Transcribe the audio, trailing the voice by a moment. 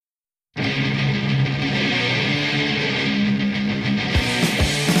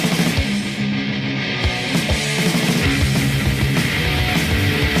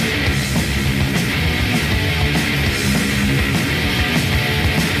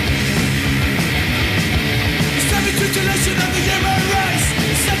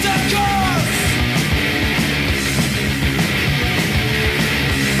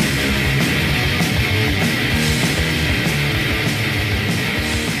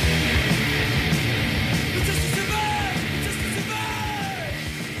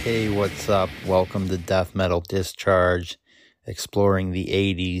Hey, what's up? Welcome to Death Metal Discharge, exploring the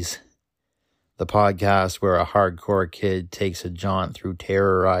 80s, the podcast where a hardcore kid takes a jaunt through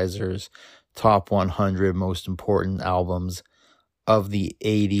Terrorizer's top 100 most important albums of the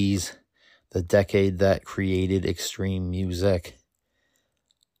 80s, the decade that created extreme music.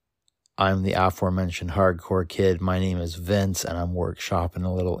 I'm the aforementioned hardcore kid. My name is Vince, and I'm workshopping a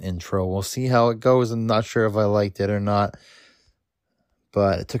little intro. We'll see how it goes. I'm not sure if I liked it or not,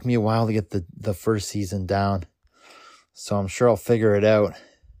 but it took me a while to get the first season down, so I'm sure I'll figure it out.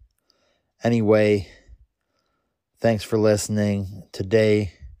 Anyway, thanks for listening.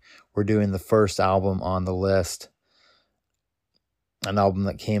 Today, we're doing the first album on the list, an album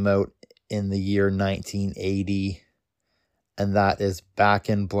that came out in the year 1980, and that is Back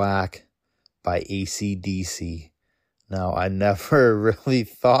in Black by AC/DC. Now, I never really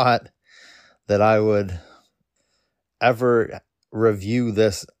thought that I would ever review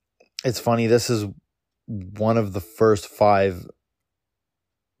this. It's funny, this is one of the first 5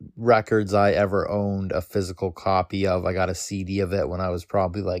 records I ever owned a physical copy of. I got a CD of it when I was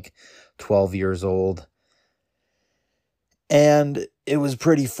probably like 12 years old. And it was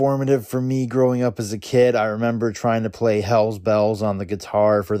pretty formative for me growing up as a kid. I remember trying to play Hell's Bells on the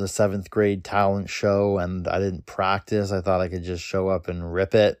guitar for the 7th grade talent show, and I didn't practice. I thought I could just show up and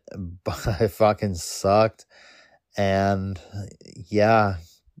rip it, but I fucking sucked. And yeah,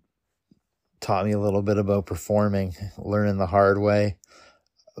 taught me a little bit about performing, learning the hard way.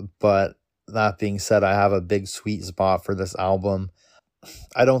 But that being said, I have a big sweet spot for this album.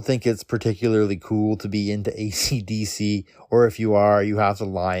 I don't think it's particularly cool to be into AC/DC, or if you are, you have to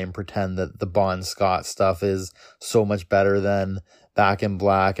lie and pretend that the Bon Scott stuff is so much better than Back in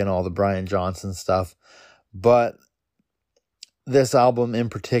Black and all the Brian Johnson stuff. But this album in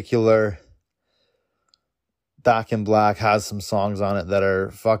particular, Back in Black, has some songs on it that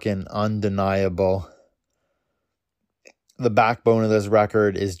are fucking undeniable. The backbone of this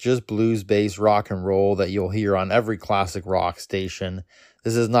record is just blues-based rock and roll that you'll hear on every classic rock station.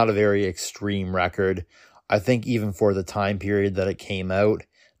 This is not a very extreme record. I think even for the time period that it came out,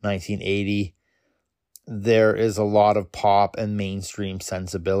 1980, there is a lot of pop and mainstream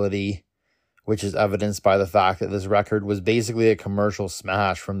sensibility, which is evidenced by the fact that this record was basically a commercial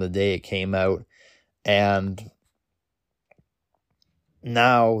smash from the day it came out. And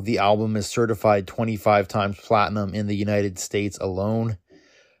now the album is certified 25 times platinum in the United States alone,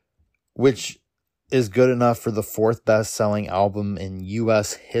 which is good enough for the 4th best-selling album in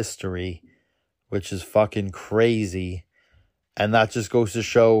U.S. history, which is fucking crazy. And that just goes to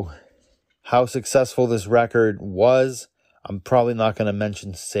show how successful this record was. I'm probably not going to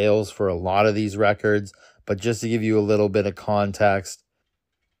mention sales for a lot of these records, but just to give you a little bit of context,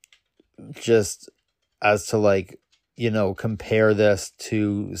 just as to compare this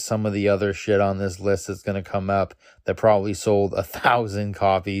to some of the other shit on this list that's going to come up that probably sold 1,000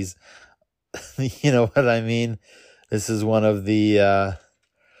 copies. You know what I mean? This is one of the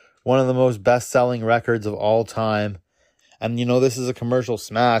most best-selling records of all time. And this is a commercial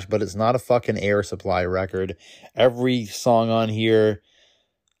smash, but it's not a fucking Air Supply record. Every song on here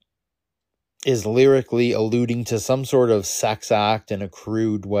is lyrically alluding to some sort of sex act in a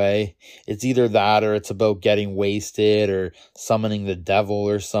crude way. It's either that or it's about getting wasted or summoning the devil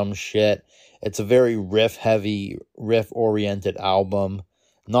or some shit. It's a very riff-heavy, riff-oriented album.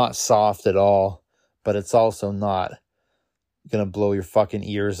 Not soft at all, but it's also not gonna blow your fucking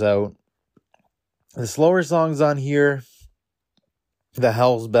ears out. The slower songs on here, the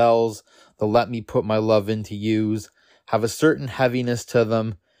Hell's Bells, the Let Me Put My Love Into You's, have a certain heaviness to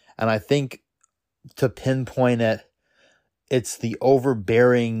them, and I think to pinpoint it, it's the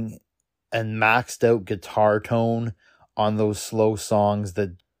overbearing and maxed out guitar tone on those slow songs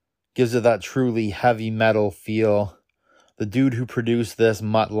that gives it that truly heavy metal feel. The dude who produced this,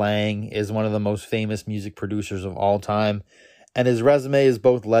 Mutt Lange, is one of the most famous music producers of all time, and his resume is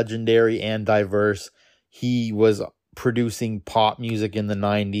both legendary and diverse. He was producing pop music in the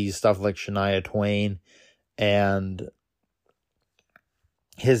 90s, stuff like Shania Twain, and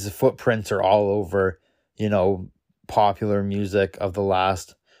his footprints are all over, popular music of the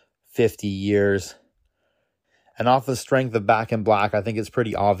last 50 years. And off the strength of Back in Black, I think it's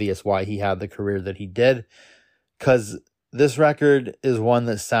pretty obvious why he had the career that he did, because this record is one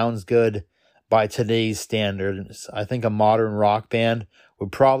that sounds good by today's standards. I think a modern rock band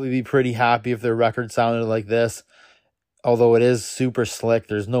would probably be pretty happy if their record sounded like this. Although it is super slick,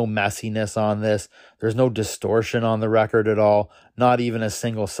 there's no messiness on this. There's no distortion on the record at all. Not even a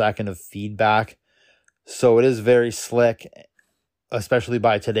single second of feedback. So it is very slick, especially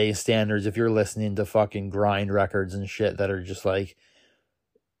by today's standards. If you're listening to fucking grind records and shit that are just like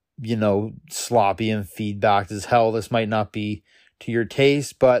sloppy and feedback as hell. This might not be to your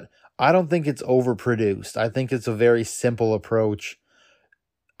taste, but I don't think it's overproduced. I think it's a very simple approach.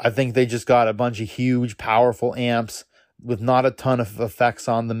 I think they just got a bunch of huge, powerful amps with not a ton of effects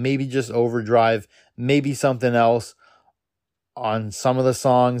on them. Maybe just overdrive, maybe something else on some of the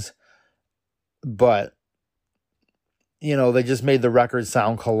songs. But, they just made the record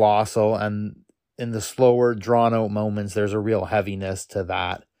sound colossal. And in the slower, drawn-out moments, there's a real heaviness to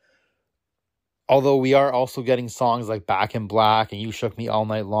that. Although we are also getting songs like Back in Black and You Shook Me All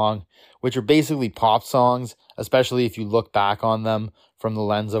Night Long, which are basically pop songs, especially if you look back on them from the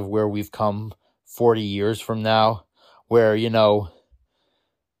lens of where we've come 40 years from now, where,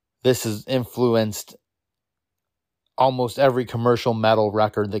 this has influenced almost every commercial metal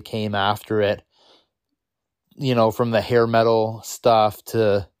record that came after it, from the hair metal stuff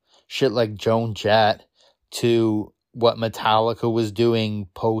to shit like Joan Jett to what Metallica was doing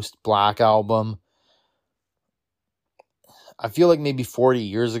post Black Album. I feel like maybe 40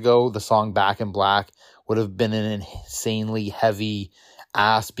 years ago, the song Back in Black would have been an insanely heavy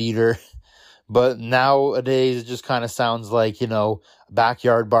ass beater. But nowadays, it just kind of sounds like, a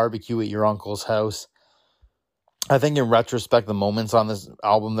backyard barbecue at your uncle's house. I think in retrospect, the moments on this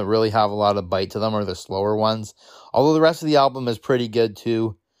album that really have a lot of bite to them are the slower ones. Although the rest of the album is pretty good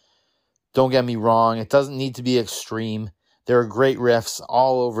too. Don't get me wrong, it doesn't need to be extreme. There are great riffs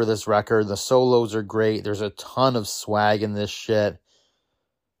all over this record. The solos are great. There's a ton of swag in this shit.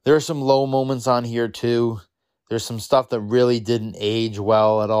 There are some low moments on here too. There's some stuff that really didn't age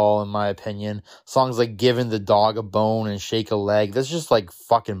well at all, in my opinion. Songs like Giving the Dog a Bone and Shake a Leg. That's just like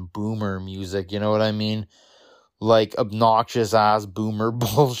fucking boomer music, you know what I mean? Like obnoxious ass boomer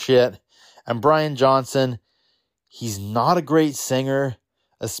bullshit. And Brian Johnson, he's not a great singer,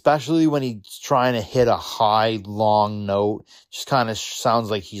 especially when he's trying to hit a high, long note. Just kind of sounds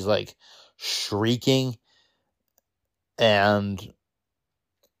like he's like shrieking. And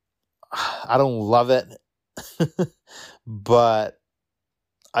I don't love it. But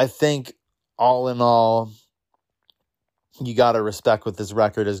I think all in all, you got to respect what this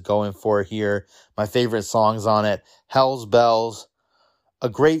record is going for here. My favorite songs on it, Hell's Bells, a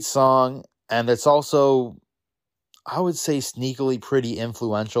great song. And it's also, I would say, sneakily pretty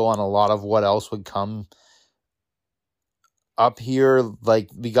influential on a lot of what else would come up here. Like,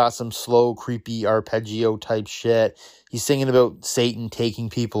 we got some slow, creepy arpeggio type shit. He's singing about Satan taking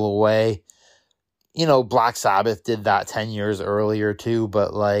people away. Black Sabbath did that 10 years earlier too,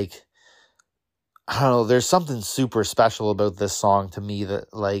 but like, I don't know, there's something super special about this song to me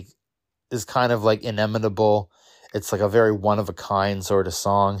that like is kind of like inimitable. It's like a very one-of-a-kind sort of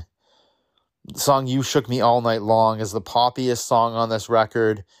song. The song You Shook Me All Night Long is the poppiest song on this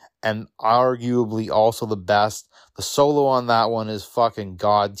record and arguably also the best. The solo on that one is fucking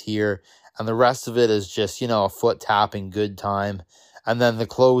god tier, and the rest of it is just, a foot-tapping good time. And then the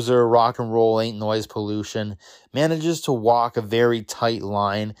closer, Rock and Roll Ain't Noise Pollution, manages to walk a very tight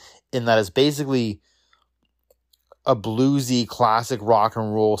line in that it's basically a bluesy classic rock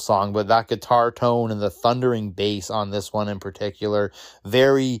and roll song, but that guitar tone and the thundering bass on this one in particular,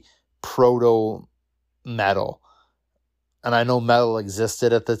 very proto-metal. And I know metal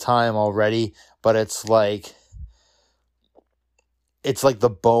existed at the time already, but it's like the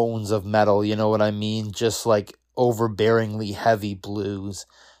bones of metal, you know what I mean? Just like overbearingly heavy blues.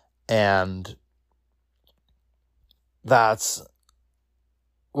 And that's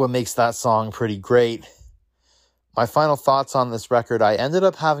what makes that song pretty great. My final thoughts on this record, I ended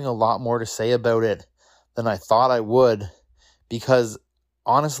up having a lot more to say about it than I thought I would, because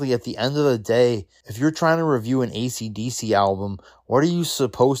honestly, at the end of the day, if you're trying to review an AC/DC album, what are you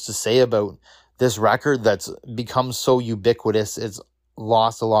supposed to say about this record that's become so ubiquitous it's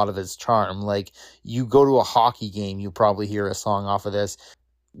lost a lot of its charm? Like, you go to a hockey game, you probably hear a song off of this.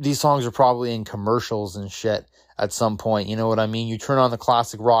 These songs are probably in commercials and shit at some point, you know what I mean? You turn on the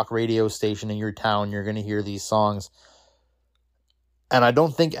classic rock radio station in your town, you're going to hear these songs. And I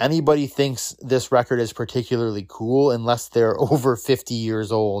don't think anybody thinks this record is particularly cool unless they're over 50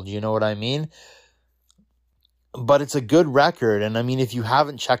 years old, you know what I mean? But it's a good record, and I mean, if you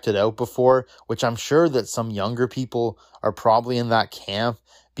haven't checked it out before, which I'm sure that some younger people are probably in that camp,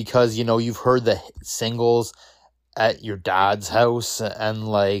 because, you've heard the singles at your dad's house, and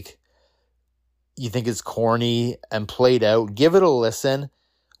like, you think it's corny and played out, give it a listen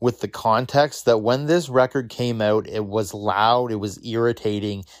with the context that when this record came out, it was loud, it was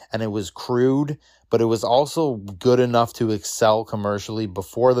irritating, and it was crude, but it was also good enough to excel commercially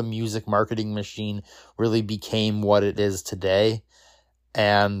before the music marketing machine really became what it is today.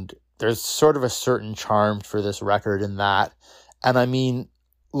 And there's sort of a certain charm for this record in that. And I mean,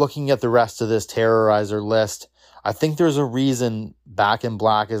 looking at the rest of this Terrorizer list, I think there's a reason Back in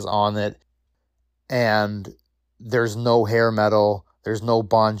Black is on it, and there's no hair metal, there's no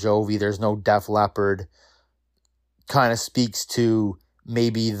Bon Jovi, there's no Def Leppard. Kind of speaks to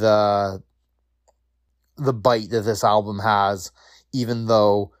maybe the bite that this album has, even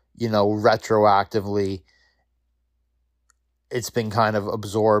though, retroactively it's been kind of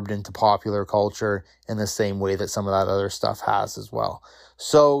absorbed into popular culture in the same way that some of that other stuff has as well.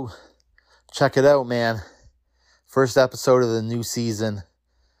 So check it out, man. First episode of the new season,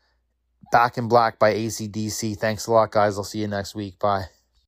 Back in Black by AC/DC. Thanks a lot, guys. I'll see you next week. Bye.